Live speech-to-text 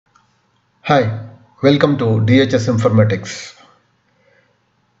Hi, welcome to DHS Informatics.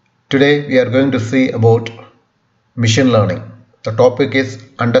 Today we are going to see about machine learning. The topic is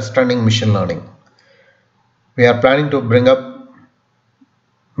understanding machine learning. We are planning to bring up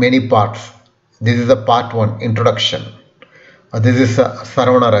many parts. This is the part 1, introduction. This is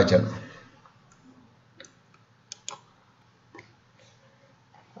Saravana Rajan.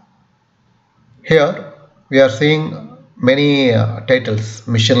 Here we are seeing many titles: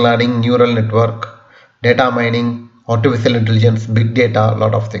 machine learning, neural network, data mining, artificial intelligence, big data,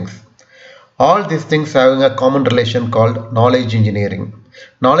 lot of things. All these things having a common relation called knowledge engineering.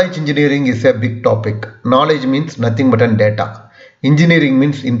 Knowledge engineering is a big topic. Knowledge means nothing but data. Engineering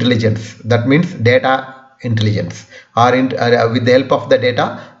means intelligence. That means data intelligence. With the help of the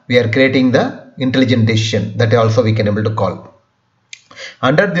data, we are creating the intelligent decision. That also we can able to call.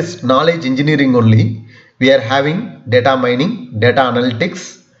 Under this knowledge engineering only, we are having data mining, data analytics,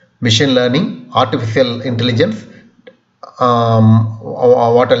 machine learning, artificial intelligence,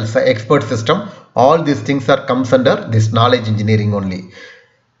 what else, expert system. All these things are comes under this knowledge engineering only.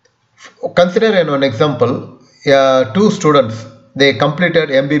 Consider an example. Two students, they completed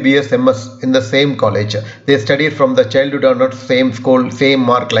MBBS MS in the same college. They studied from the childhood onwards, same school, same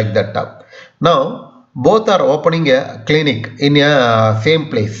mark, like that. Now both are opening a clinic in a same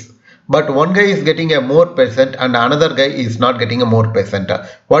place, but one guy is getting a more patient and another guy is not getting a more patient.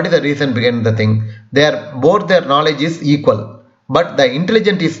 What is the reason behind the thing? Both their knowledge is equal, but the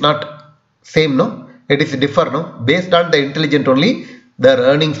intelligence is not same, no? It is differ, no? Based on the intelligence only, the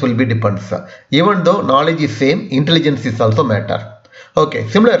earnings will be depends. Even though knowledge is same, intelligence is also matter. Okay,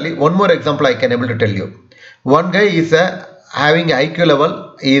 similarly, one more example I can able to tell you. One guy is having IQ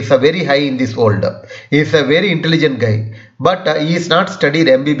level is very high in this world. He is a very intelligent guy, but he is not studied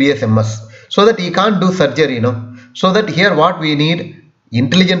MBBS MS, so that he can't do surgery, you know. So that here what we need,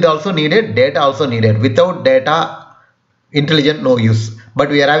 intelligent also needed, data also needed. Without data, intelligent no use. But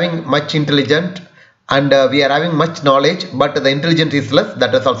we are having much intelligent and we are having much knowledge, but the intelligence is less.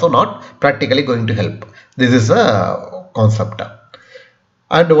 That is also not practically going to help. This is a concept.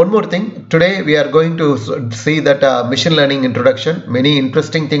 And one more thing, today we are going to see that machine learning introduction. Many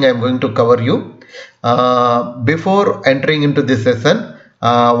interesting thing I am going to cover you. Before entering into this session,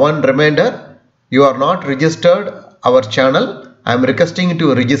 one reminder: you are not registered our channel. I am requesting you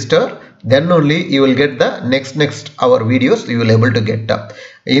to register. Then only you will get the next our videos. You will able to get.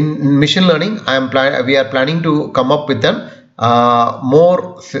 In machine learning, we are planning to come up with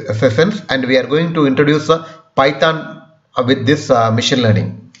more sessions, and we are going to introduce Python with this machine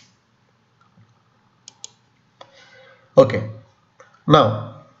learning. Okay,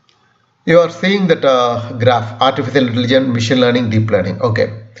 now you are seeing that graph: artificial intelligence, machine learning, deep learning. Okay,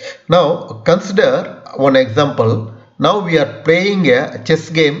 now consider one example. Now we are playing a chess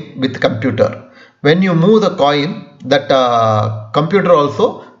game with computer. When you move the coin, that computer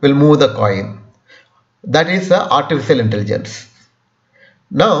also will move the coin. That is artificial intelligence.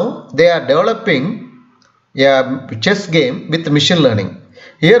 Now they are developing a chess game with machine learning.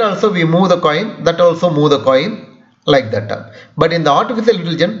 Here also we move the coin, that also move the coin, like that. But in the artificial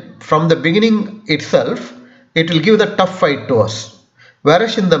intelligence, from the beginning itself, it will give the tough fight to us.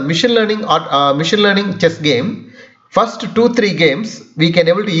 Whereas in the machine learning chess game, first 2-3 games we can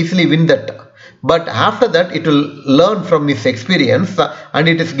able to easily win that. But after that it will learn from its experience and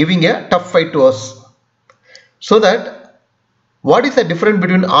it is giving a tough fight to us. So that what is the difference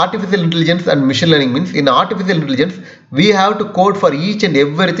between artificial intelligence and machine learning means, in artificial intelligence we have to code for each and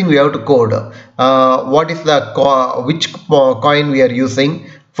everything. We have to code what is the which coin we are using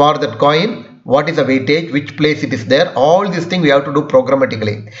for that coin, what is the weightage, which place it is there. All these things we have to do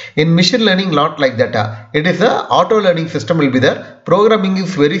programmatically. In machine learning, not like that. It is a auto learning system will be there. Programming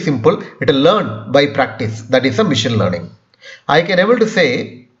is very simple. It will learn by practice. That is a machine learning. I can able to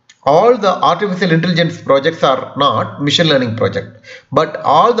say all the artificial intelligence projects are not machine learning project, but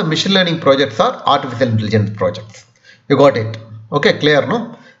all the machine learning projects are artificial intelligence projects. You got it? Okay, clear,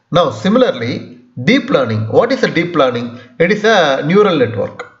 no? Now similarly, deep learning. What is a deep learning? It is a neural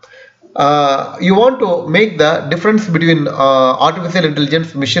network. You want to make the difference between artificial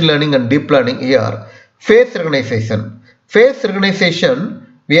intelligence, machine learning and deep learning here. Face recognition. Face recognition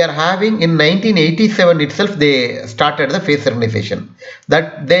we are having in 1987 itself. They started the face recognition.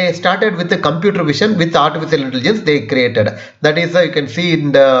 That they started with the computer vision with artificial intelligence they created. That is you can see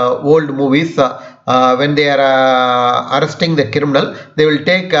in the old movies when they are arresting the criminal, they will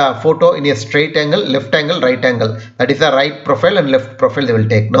take a photo in a straight angle, left angle, right angle. That is a right profile and left profile they will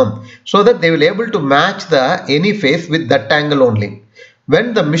take now, so that they will able to match the any face with that angle only.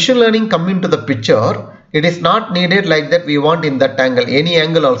 When the machine learning come into the picture, It is not needed like that we want in that angle. Any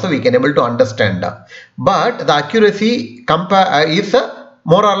angle also we can able to understand. But the accuracy is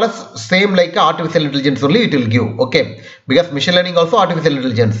more or less same like artificial intelligence only it will give. Okay, because machine learning also artificial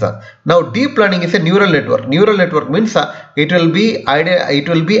intelligence. Now deep learning is a neural network. Neural network means it will be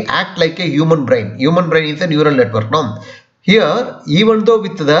act like a human brain. Human brain is a neural network. Now here, even though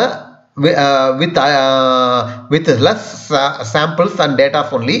with less samples and data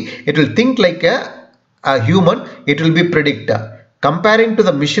only, it will think like a human. It will be predict. Comparing to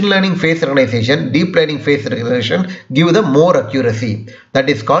the machine learning face recognition, deep learning face recognition give the more accuracy. That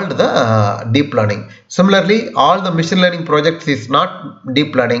is called the deep learning. Similarly, all the machine learning projects is not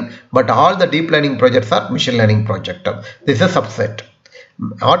deep learning, but all the deep learning projects are machine learning project. This is a subset.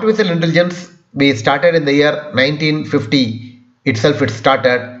 Artificial intelligence we started in the year 1950 itself. It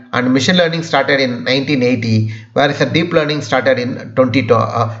started, and machine learning started in 1980, whereas the deep learning started in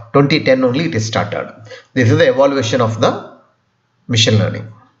 2010 only it is started. This is the evaluation of the machine learning.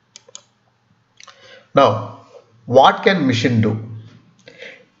 Now, what can machine do?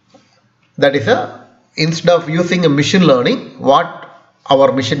 That is instead of using a machine learning, what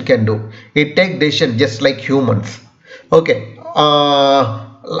our machine can do? It take decision just like humans. Okay,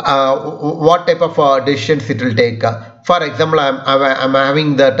 what type of decisions it will take? For example, I'm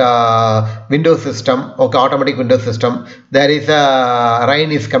having that Windows system. Okay, automatic Windows system. There is a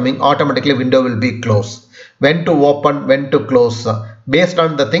rain is coming. Automatically window will be closed. When to open, when to close. Based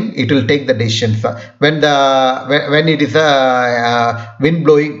on the thing, it will take the decisions. When it is wind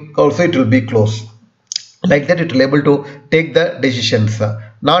blowing, also it will be closed. Like that, it will able to take the decisions.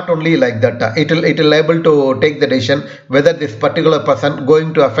 Not only like that, it will able to take the decision whether this particular person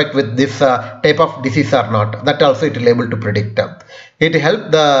going to affect with this type of disease or not. That also it will able to predict. It help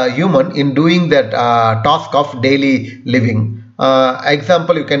the human in doing that task of daily living.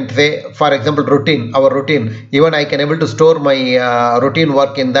 Example, you can say, for example, our routine. Even I can able to store my routine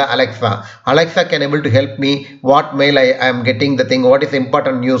work in the Alexa. Alexa can able to help me what mail I am getting, the thing, what is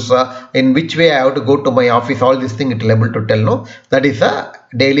important news, in which way I have to go to my office. All these things it will able to tell. No, that is a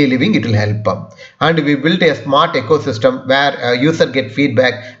daily living. It will help. And we built a smart ecosystem where user get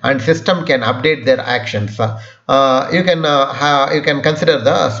feedback and system can update their actions. You can consider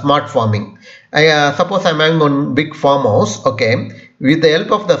the smart farming. Suppose I'm having one big farmhouse. Okay, with the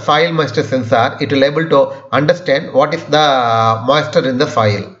help of the soil moisture sensor, it will able to understand what is the moisture in the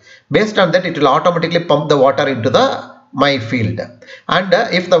soil. Based on that, it will automatically pump the water into my field. And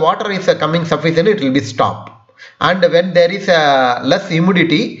if the water is coming sufficient, it will be stopped. And when there is less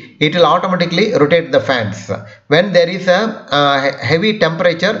humidity, it will automatically rotate the fans. When there is a heavy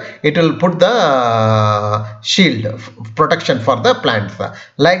temperature, it will put the shield protection for the plants.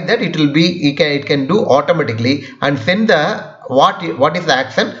 Like that, it will be it can do automatically and send the what is the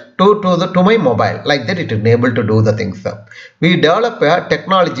action to my mobile. Like that, it is able to do the things. We develop a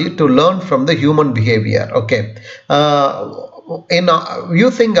technology to learn from the human behavior. Okay. In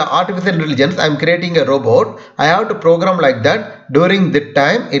using artificial intelligence, I am creating a robot. I have to program like that. During the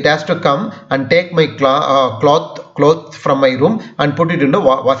time, it has to come and take my cloth from my room and put it in the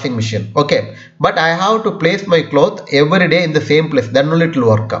washing machine. Okay, but I have to place my cloth every day in the same place, then only it will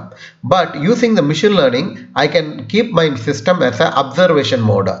work. But using the machine learning, I can keep my system as an observation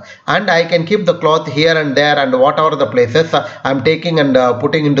mode, and I can keep the cloth here and there, and whatever the places I am taking and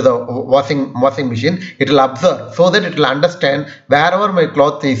putting into the washing machine, it will observe, so that it will understand wherever my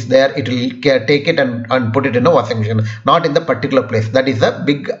cloth is there, it will take it and put it in a washing machine, not in the particular place. That is a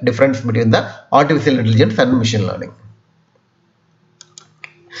big difference between the artificial intelligence and machine learning.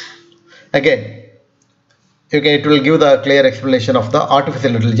 Again, it will give the clear explanation of the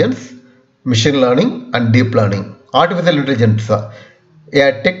artificial intelligence, machine learning and deep learning. Artificial intelligence,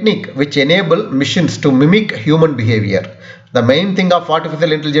 a technique which enable machines to mimic human behavior. The main thing of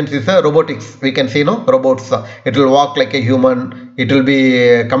artificial intelligence is robotics. We can see, no, robots. It will walk like a human. It will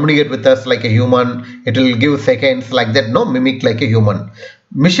be communicate with us like a human. It will give seconds like that. No, mimic like a human.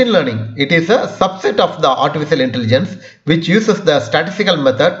 Machine learning, it is a subset of the artificial intelligence which uses the statistical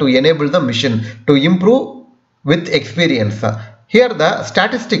method to enable the machine to improve with experience. Here the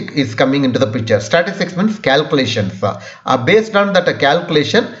statistic is coming into the picture. Statistics means calculations. Based on that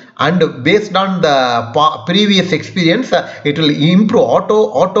calculation and based on the previous experience, it will improve.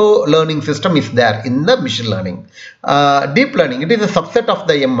 Auto learning system is there in the machine learning. Deep learning, it is a subset of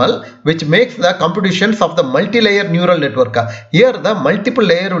the ML which makes the computations of the multi-layer neural network. Here the multiple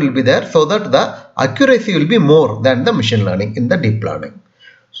layer will be there, so that the accuracy will be more than the machine learning in the deep learning.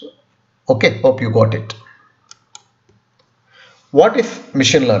 So, okay, hope you got it. What is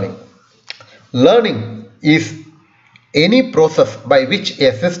machine learning? Learning is any process by which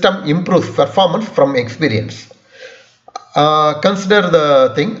a system improves performance from experience. Consider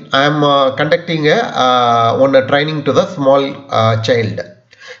the thing, I am conducting one training to the small child.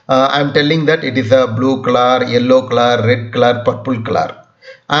 I am telling that it is a blue color, yellow color, red color, purple color.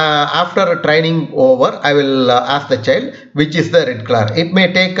 After training over, I will ask the child which is the red color. It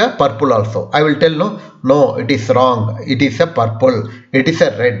may take a purple also. I will tell no, it is wrong. It is a purple. It is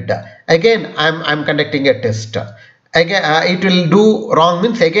a red. Again, I'm conducting a test. Again, it will do wrong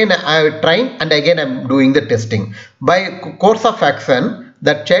means again I will try and again I'm doing the testing. By course of action,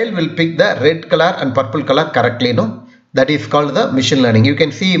 that child will pick the red color and purple color correctly. That is called the machine learning. You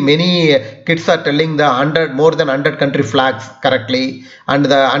can see many kids are telling the more than 100 country flags correctly and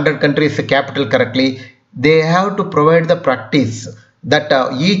the 100 countries capital correctly. They have to provide the practice that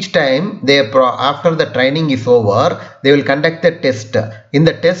each time after the training is over, they will conduct the test. In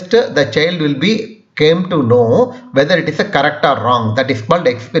the test, the child will came to know whether it is a correct or wrong. That is called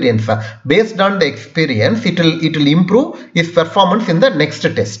experience. Based on the experience, it will improve his performance in the next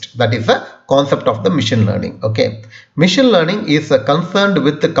test. That is the concept of the machine learning. Okay, machine learning is concerned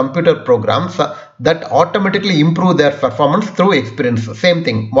with the computer programs that automatically improve their performance through experience. Same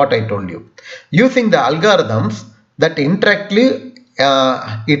thing what I told you. Using the algorithms that iteratively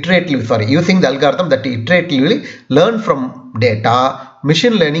learn from data,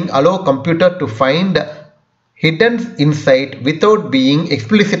 machine learning allows computer to find hidden insight without being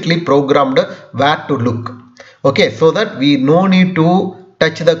explicitly programmed where to look. Okay, so that we no need to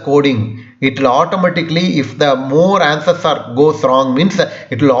touch the coding. It will automatically, if the more answers goes wrong, means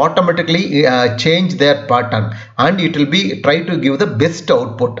it will automatically change their pattern and it will try to give the best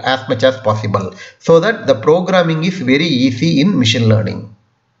output as much as possible. So that the programming is very easy in machine learning.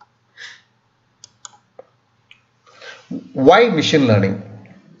 Why machine learning?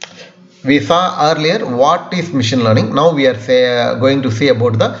 We saw earlier what is machine learning. Now we are going to see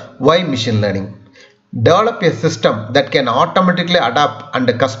about the why machine learning. Develop a system that can automatically adapt and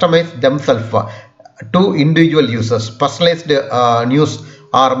customize themselves to individual users. Personalized news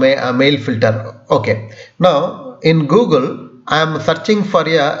or mail filter. Okay. Now in Google, I am searching for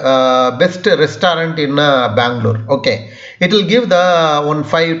a best restaurant in Bangalore. Okay. It will give the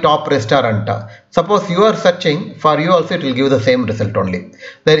 5 top restaurant. Suppose you are searching, for you also it will give the same result only.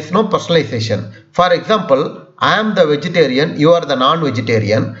 There is no personalization. For example, I am the vegetarian, you are the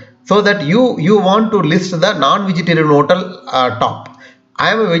non-vegetarian. So that you want to list the non-vegetarian hotel top.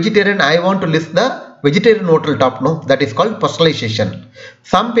 I am a vegetarian, I want to list the vegetarian hotel top. No, that is called personalization.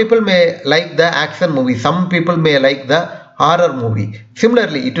 Some people may like the action movie, some people may like the horror movie.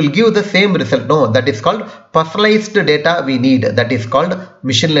 Similarly, it will give the same result. No, that is called personalized data we need. That is called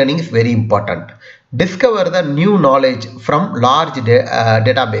machine learning is very important. Discover the new knowledge from large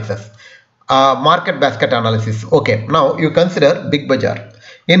databases. Market basket analysis. Okay, now you consider Big Bazaar.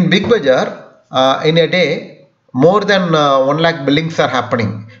 In Big Bazaar, in a day, more than 1 lakh billings are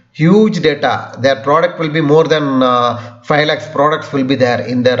happening. Huge data. Their product will be more than 5 lakhs products will be there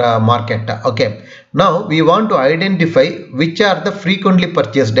in their market. Okay. Now we want to identify which are the frequently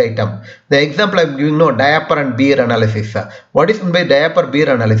purchased item. The example I am giving diaper and beer analysis. What is meant by diaper beer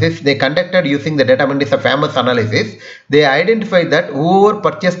analysis? They conducted using the data is a famous analysis. They identified that whoever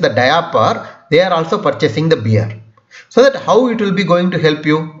purchased the diaper, they are also purchasing the beer. So that how it will be going to help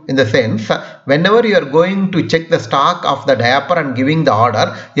you in the sense, whenever you are going to check the stock of the diaper and giving the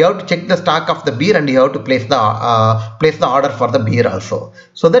order, you have to check the stock of the beer and you have to place the order for the beer also.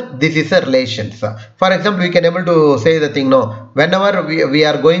 So that this is a relations. For example, we can able to say the thing whenever we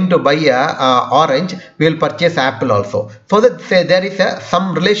are going to buy a orange, we will purchase apple also. So that say there is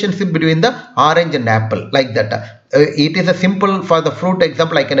some relationship between the orange and apple, like that. It is a simple for the fruit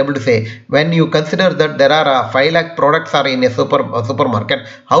example I can able to say, when you consider that there are 5 lakh products are in a supermarket,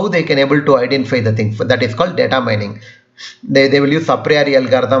 how they can able to identify the thing. That is called data mining. They will use a priori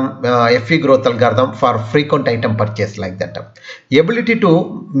algorithm, FE growth algorithm for frequent item purchase, like that. Ability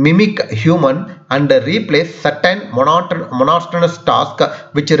to mimic human and replace certain monotonous task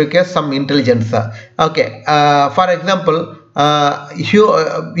which requires some intelligence. Okay, for example,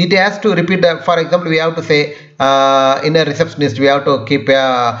 it has to repeat. For example, we have to say in a receptionist, we have to keep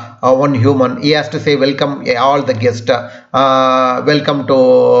one human. He has to say welcome all the guests, welcome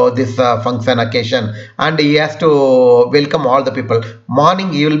to this function occasion, and he has to welcome all the people.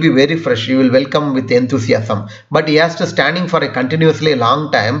 Morning he will be very fresh, he will welcome with enthusiasm, but he has to standing for a continuously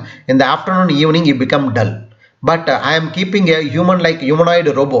long time. In the afternoon evening he become dull. But I am keeping a human like humanoid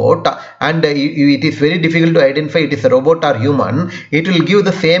robot, and it is very difficult to identify it is a robot or human. It will give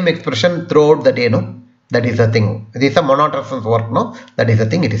the same expression throughout the day. That is the thing. This is a monotonous work, no? That is the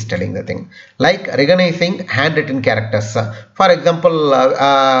thing it is telling the thing. Like recognizing handwritten characters. For example,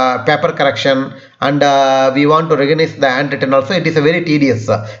 paper correction, and we want to recognize the handwritten also. It is a very tedious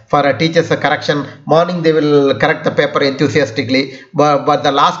for a teacher's correction. Morning they will correct the paper enthusiastically, but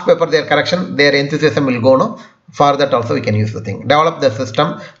the last paper their correction, their enthusiasm will go, no? For that also we can use the thing. Develop the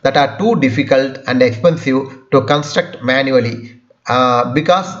system that are too difficult and expensive to construct manually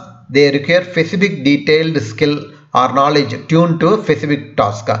because they require specific detailed skill or knowledge tuned to a specific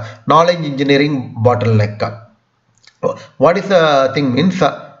task. Knowledge engineering bottleneck. What is the thing means?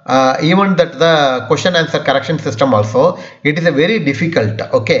 Even that the question answer correction system also, it is a very difficult.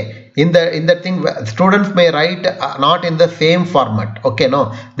 Okay, in the thing students may write not in the same format. Okay,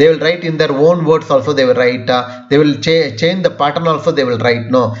 no, they will write in their own words also. They will write. They will change the pattern also. They will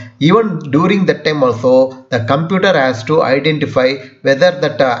write. No, even during that time also, the computer has to identify whether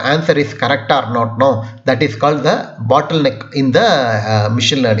that answer is correct or not. No, that is called the bottleneck in the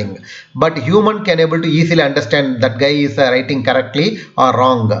machine learning. But human can able to easily understand that guy is writing correctly or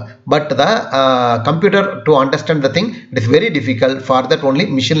wrong. But the computer to understand the thing, it is very difficult. For that only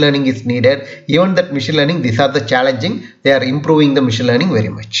machine learning is needed. Even that machine learning, these are the challenging. They are improving the machine learning very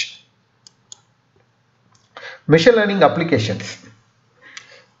much. Machine learning applications.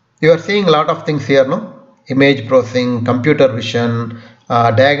 You are seeing a lot of things here, no? Image processing, computer vision,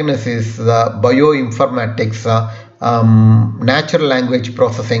 diagnosis, bioinformatics, natural language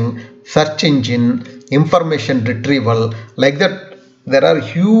processing, search engine, information retrieval. Like that, there are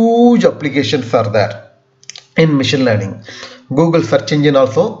huge applications are there in machine learning. Google search engine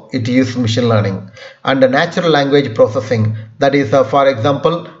also, it uses machine learning. And natural language processing, that is for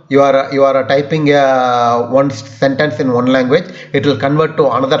example, you are typing one sentence in one language, it will convert to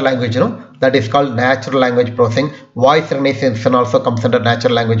another language, you know, that is called natural language processing. Voice recognition also comes under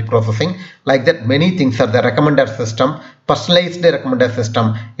natural language processing. Like that, many things are the recommender system, personalized recommender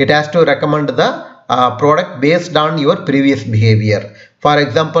system. It has to recommend the product based on your previous behavior. For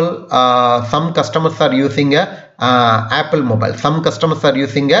example, some customers are using a Apple mobile, some customers are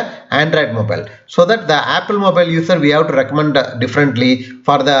using a Android mobile, so that the Apple mobile user we have to recommend differently.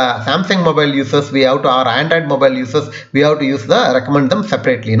 For the Samsung mobile users we have to, or Android mobile users we have to use the recommend them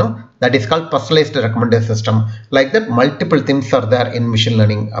separately, no? That is called personalized recommender system. Like that, multiple things are there in machine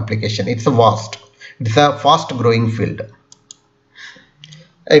learning application. It's a fast growing field.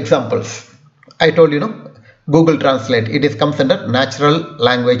 Examples, I told you, no? Google Translate, it is comes under natural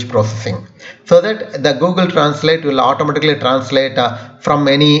language processing, so that the Google Translate will automatically translate from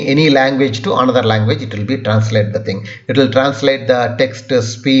any language to another language. It will be translate the thing. It will translate the text,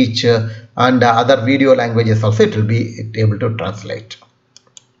 speech, and other video languages also. It will be able to translate.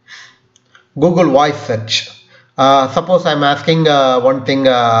 Google Voice Search. Suppose I am asking one thing,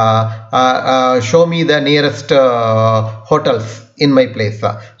 show me the nearest hotels in my place,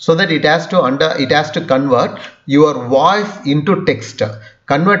 so that it has to convert your voice into text.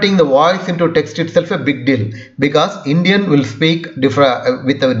 Converting the voice into text itself a big deal, because Indian will speak with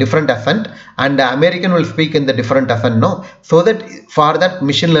a different accent and American will speak in the different accent, no? So that for that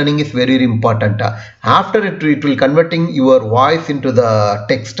machine learning is very important. After it will converting your voice into the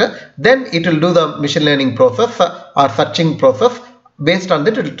text, then it will do the machine learning process or searching process. Based on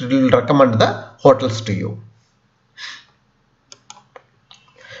that, it will recommend the hotels to you.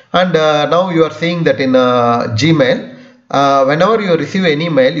 And now you are seeing that in Gmail, whenever you receive any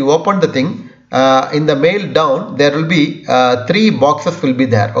mail, you open the thing, in the mail down there will be 3 boxes will be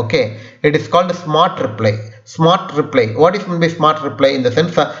there. Okay, it is called smart reply. Smart reply, what is meant by smart reply? In the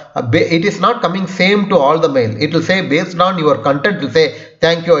sense it is not coming same to all the mail. It will say based on your content, it will say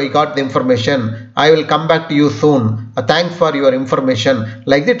thank you, I got the information, I will come back to you soon, thanks for your information.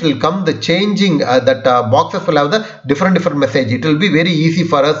 Like that, it will come the changing that boxes will have the different message. It will be very easy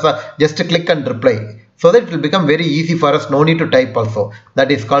for us just to click and reply, so that it will become very easy for us, no need to type also.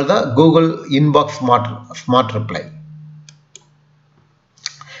 That is called the Google Inbox smart reply.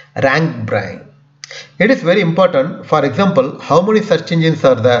 Rank brain, it is very important. For example, how many search engines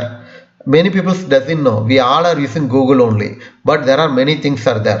are there? Many people doesn't know. We all are using Google only, but there are many things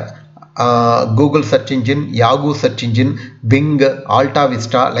are there. Google search engine, Yahoo search engine, Bing, Alta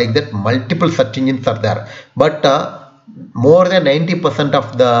Vista, like that, multiple search engines are there. But more than 90%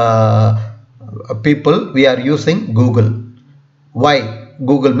 of the people we are using Google. Why?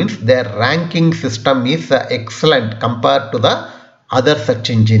 Google means their ranking system is excellent compared to the other search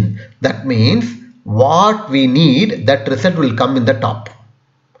engine. That means what we need, that result will come in the top.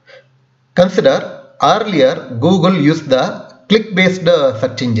 Consider earlier Google used the click based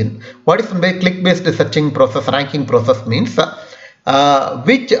search engine. What is by click based searching process? Ranking process means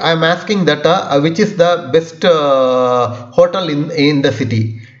which I am asking that which is the best hotel in the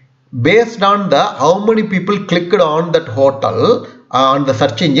city. Based on the how many people clicked on that hotel on the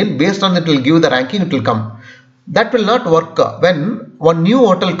search engine, based on it will give the ranking, it will come. That will not work when one new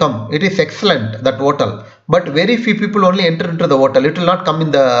hotel come. It is excellent, that hotel, but very few people only enter into the hotel. It will not come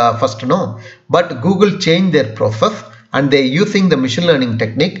in the first, no. But Google changed their process and they using the machine learning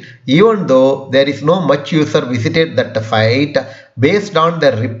technique. Even though there is no much user visited that site, based on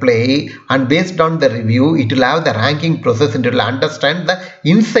the reply and based on the review, it will have the ranking process and it will understand the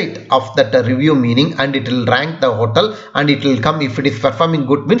insight of that review meaning, and it will rank the hotel, and it will come, if it is performing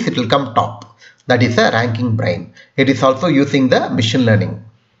good means it will come top. That is a ranking brain. It is also using the machine learning.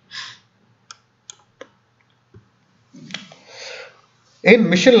 In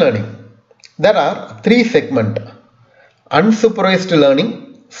machine learning, there are three segments: unsupervised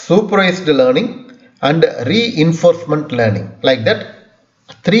learning, supervised learning, and reinforcement learning. Like that,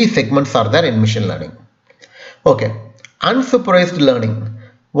 three segments are there in machine learning. Okay, unsupervised learning.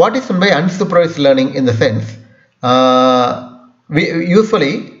 What is meant by unsupervised learning? In the sense,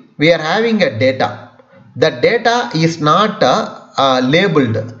 we are having a data. The data is not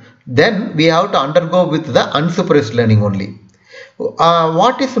labeled. Then we have to undergo with the unsupervised learning only.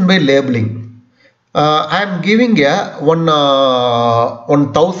 What is meant by labeling? I am giving a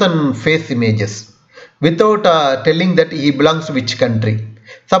 1000 face images without telling that he belongs to which country.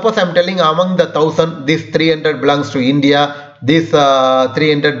 Suppose I am telling among the 1000, this 300 belongs to India, this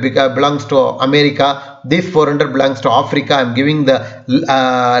 300 belongs to America, this 400 belongs to Africa. I am giving the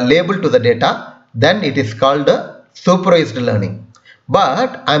label to the data. Then it is called supervised learning.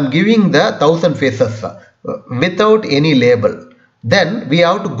 But I am giving the 1000 faces without any label. Then we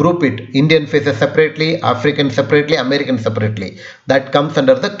have to group it: Indian faces separately, African separately, American separately. That comes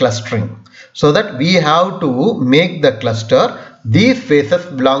under the clustering. So that we have to make the cluster. These faces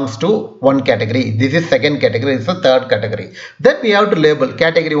belongs to one category. This is second category. This is third category. Then we have to label.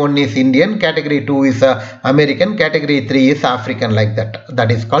 Category 1 is Indian. Category 2 is American. Category 3 is African. Like that.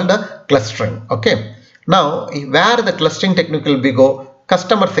 That is called clustering. Okay. Now, where the clustering technique will be go?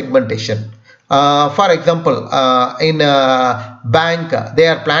 Customer segmentation. For example, in a bank, they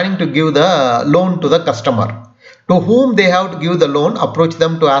are planning to give the loan to the customer. To whom they have to give the loan, approach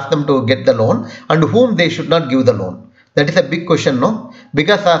them to ask them to get the loan, and whom they should not give the loan. That is a big question, no?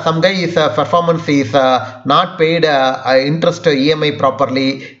 Because some guy is performance is not paid interest EMI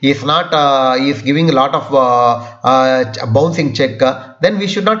properly, is not is giving a lot of bouncing check. Then we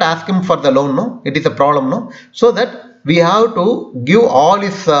should not ask him for the loan, no? It is a problem, no? So that we have to give all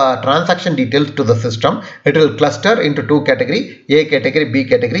his transaction details to the system. It will cluster into two categories: A category, B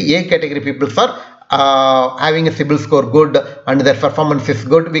category. A category people are having a CIBIL score good and their performance is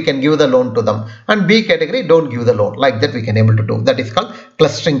good, we can give the loan to them. And B category, don't give the loan. Like that we can able to do. That is called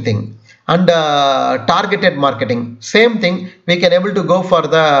clustering thing. And targeted marketing, same thing. We can able to go for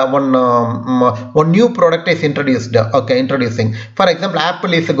the one new product is introduced. Okay, introducing. For example,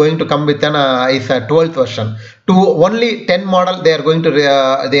 Apple is going to come with an is a 12th version. To only 10 model, they are going to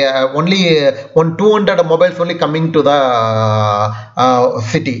they are only 200 mobiles only coming to the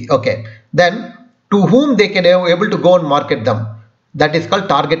city. Okay, then to whom they can able to go and market them. That is called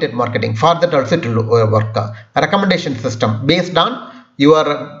targeted marketing. For that also it will work. A recommendation system based on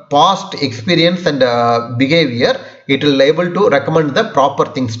your past experience and behavior, it will able to recommend the proper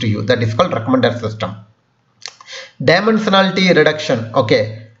things to you. That is called recommender system. Dimensionality reduction.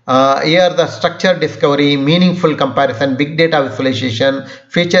 Okay, here the structure discovery, meaningful comparison, big data visualization,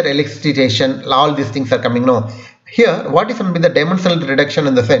 feature elicitation, all these things are coming now. Here what is going to be the dimensional reduction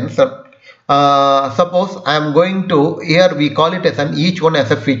in the sense, suppose I am going to, here we call it as an each one as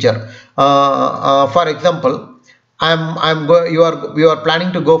a feature. For example, you are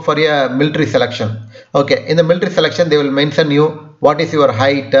planning to go for a military selection. Okay, in the military selection they will mention you what is your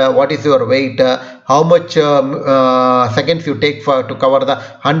height, what is your weight, how much seconds you take for to cover the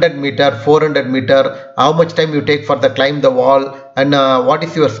 100 meter, 400 meter, how much time you take for the climb the wall, and what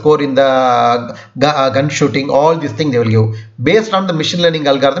is your score in the gun shooting. All these things they will give. Based on the machine learning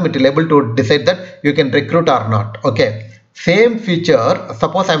algorithm, it will able to decide that you can recruit or not. Okay. Same feature,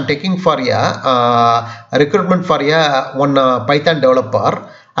 suppose I am taking for a recruitment for a one Python developer.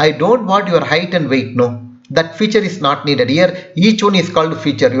 I don't want your height and weight, no. That feature is not needed. Here each one is called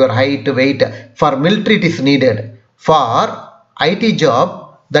feature, your height, weight. For military it is needed. For IT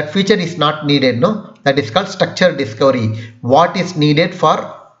job, that feature is not needed, no. That is called structure discovery. What is needed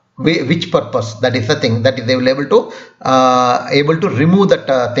for which purpose? That is the thing that they will able to remove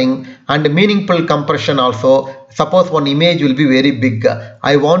that thing, And meaningful compression also. Suppose one image will be very big,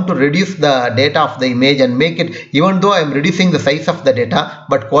 I want to reduce the data of the image and make it, even though I am reducing the size of the data,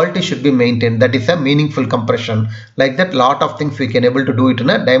 but quality should be maintained. That is a meaningful compression. Like that, lot of things we can able to do it in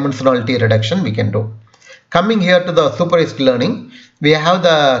a dimensionality reduction we can do. Coming here to the supervised learning, we have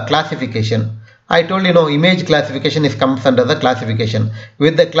the classification. I told you, image classification comes under the classification.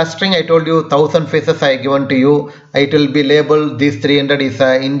 With the clustering, I told you 1000 faces I given to you. It will be labeled, this 300 is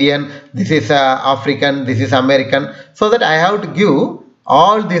Indian, this is African, this is American. So that I have to give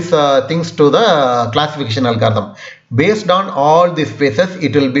all these things to the classification algorithm. Based on all these faces,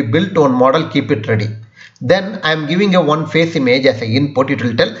 it will be built on model, keep it ready. Then I am giving a one face image as an input. It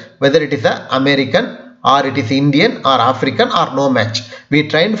will tell whether it is a American or it is Indian or African or no match. We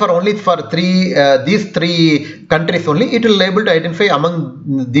trained for only for these three countries only. It will be able to identify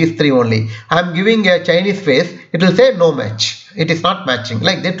among these three only. I am giving a Chinese face. It will say no match. It is not matching.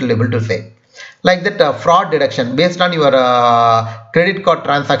 Like that, it will be able to say. Like that, fraud detection based on your credit card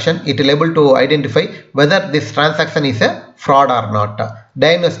transaction, it will be able to identify whether this transaction is a fraud or not.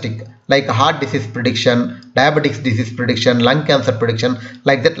 Diagnostic, like heart disease prediction, diabetes disease prediction, lung cancer prediction,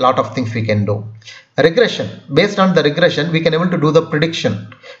 like that, lot of things we can do. Regression, based on the regression we can able to do the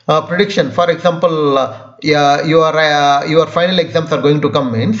prediction. For example, your final exams are going to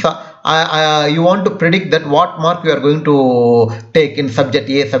come, means you want to predict that what mark you are going to take in subject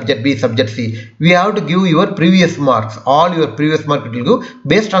A, subject B, subject C. We have to give your previous marks, all your previous mark it will give.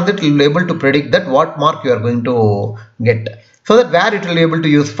 Based on that, you will be able to predict that what mark you are going to get. So that where it will be able to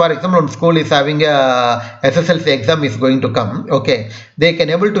use, for example, when school is having a SSLC exam is going to come, okay, they can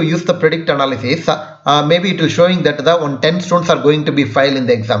able to use the predict analysis. Maybe it will showing that the 10 students are going to be filed in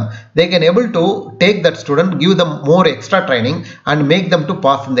the exam. They can able to take that student, give them more extra training and make them to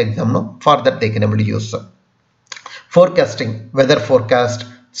pass in the exam. No, for that they can able to use. Forecasting, weather forecast,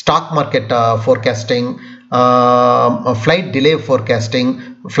 stock market forecasting, flight delay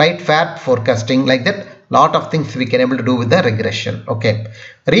forecasting, flight fare forecasting, like that. Lot of things we can able to do with the regression. Okay,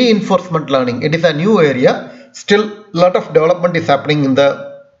 reinforcement learning, it is a new area. Still lot of development is happening in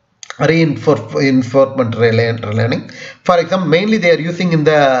the reinforcement learning. For example, mainly they are using in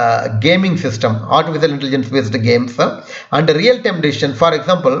the gaming system, artificial intelligence based games, and real-time decision. For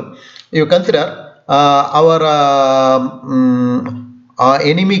example, you consider our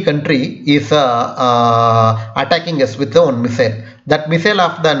enemy country is attacking us with one missile. That missile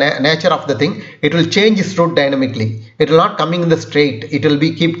of the nature of the thing, it will change its route dynamically. It will not coming in the straight. It will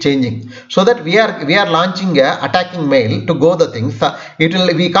be keep changing. So that we are launching a attacking mail to go the things.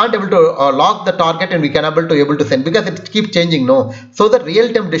 We can't able to lock the target and we can able to send because it keep changing. No. So the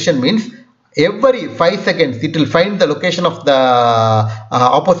real time decision means every 5 seconds it will find the location of the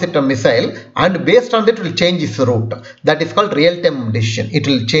opposite missile, and based on that it will change its route. That is called real time decision. It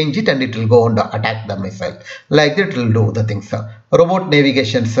will change it and it will go on to attack the missile. Like that it will do the things. Robot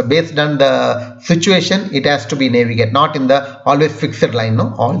navigation, so based on the situation it has to be navigate, not in the always fixed line.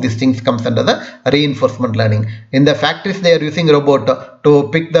 No, all these things comes under the reinforcement learning. In the factories they are using robot to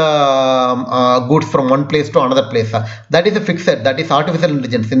pick the goods from one place to another place. That is a fixed, that is artificial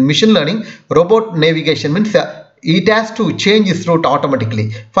intelligence. In machine learning, robot navigation means it has to change its route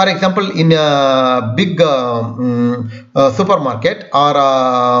automatically. For example, in a big supermarket or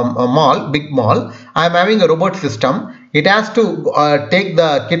a big mall, I am having a robot system. It has to take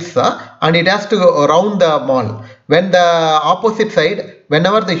the kids and it has to round the mall. When the opposite side,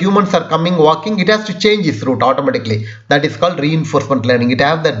 whenever the humans are coming walking, it has to change its route automatically. That is called reinforcement learning. It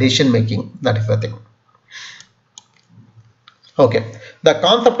has the decision making. That is the thing. Okay, the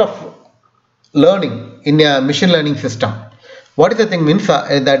concept of learning in a machine learning system. What is the thing means,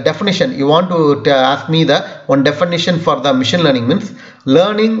 the definition you want to ask me, the one definition for the machine learning means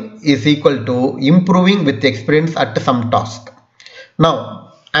learning is equal to improving with experience at some task.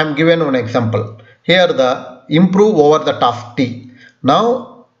 Now I am given one example here, the improve over the task T.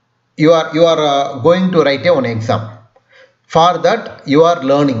 Now you are going to write one exam. For that you are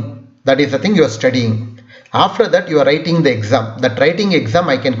learning, that is the thing you are studying. After that you are writing the exam. That writing exam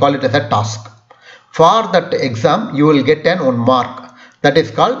I can call it as a task. For that exam you will get one mark, that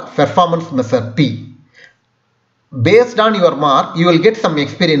is called performance measure P. Based on your mark you will get some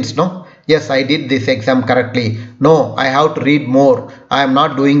experience. No, yes, I did this exam correctly. No, I have to read more. I am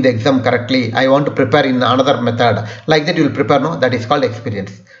not doing the exam correctly. I want to prepare in another method. Like that you will prepare. No, that is called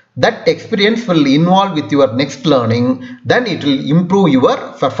experience. That experience will involve with your next learning, then it will improve your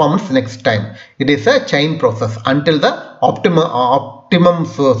performance next time. It is a chain process until the optimum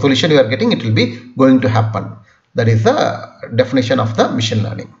solution you are getting, it will be going to happen. That is the definition of the machine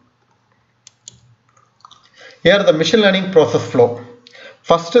learning. Here the machine learning process flow.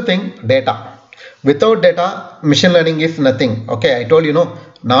 First thing, data. Without data, machine learning is nothing. Okay, I told you, no,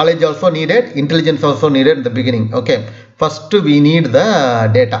 knowledge also needed, intelligence also needed in the beginning. Okay, first we need the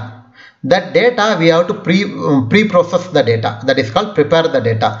data. That data we have to pre-process the data. That is called prepare the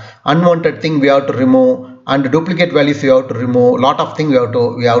data. Unwanted thing we have to remove, and duplicate values we have to remove. Lot of things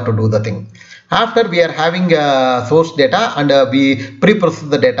we have to do the thing. After we are having source data, and we pre-process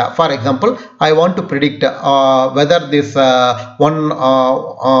the data. For example, I want to predict whether this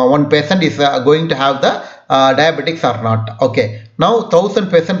one patient is going to have the diabetics or not. Okay, now 1000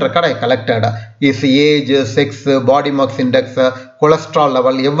 patient record I collected. Is age, sex, body mass index, cholesterol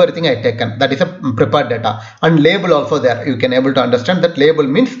level, everything I taken. That is a prepared data, and label also there. You can able to understand that label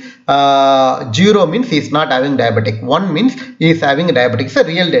means 0 means he is not having diabetic, 1 means he is having diabetic. It's a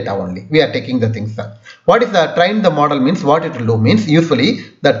real data only. We are taking the things. What is the train the model means? What it will do means, usually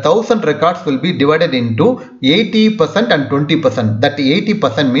that 1000 records will be divided into 80% and 20%. That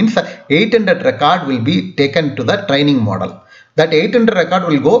 80% means 800 record will be taken to the training model. That 800 record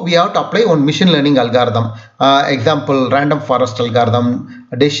will go, we have to apply one machine learning algorithm. Example, random forest algorithm,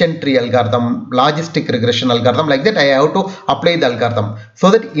 decision tree algorithm, logistic regression algorithm. Like that I have to apply the algorithm,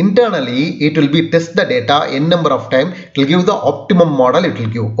 so that internally it will be test the data n number of time. It will give the optimum model it will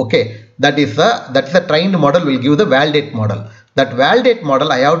give. Okay, that is the trained model will give the validate model. That validate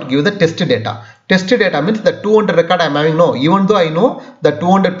model I have to give the test data. Test data means the 200 record I am having. No, even though I know the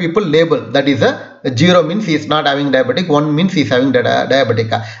 200 people label, that is a 0 means he is not having diabetic, 1 means he is having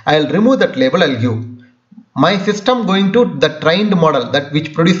diabetic. I will remove that label. I will give my system going to the trained model, that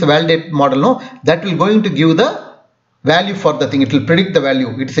which produce the validate model. No, that will going to give the value for the thing. It will predict the value.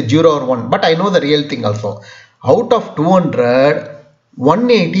 It's a 0 or 1, but I know the real thing also. Out of 200,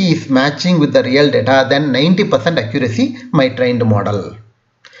 180 is matching with the real data, then 90% accuracy my trained model.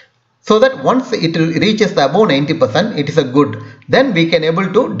 So that once it reaches the above 90%, it is a good. Then we can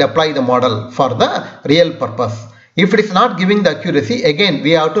able to deploy the model for the real purpose. If it is not giving the accuracy, again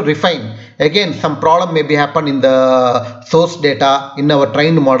we have to refine. Again some problem may be happen in the source data in our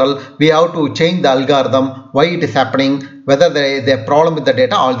trained model. We have to change the algorithm, why it is happening, whether there is a problem with the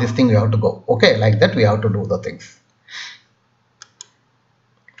data, all these things we have to go. Okay, like that we have to do the things.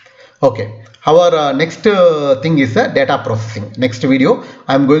 Okay, our next thing is data processing. Next video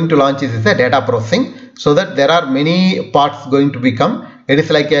I am going to launch is data processing, so that there are many parts going to become. It is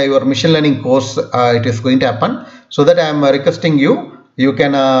like your machine learning course. It is going to happen. So that I am requesting you. You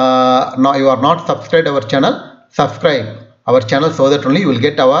can now you are not subscribed our channel. Subscribe our channel, so that only you will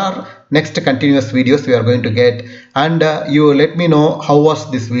get our next continuous videos we are going to get. And you let me know how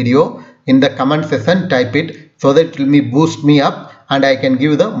was this video in the comment section. Type it, so that it will boost me up, and I can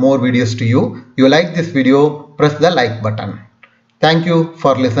give the more videos to you. You like this video, press the like button. Thank you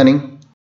for listening.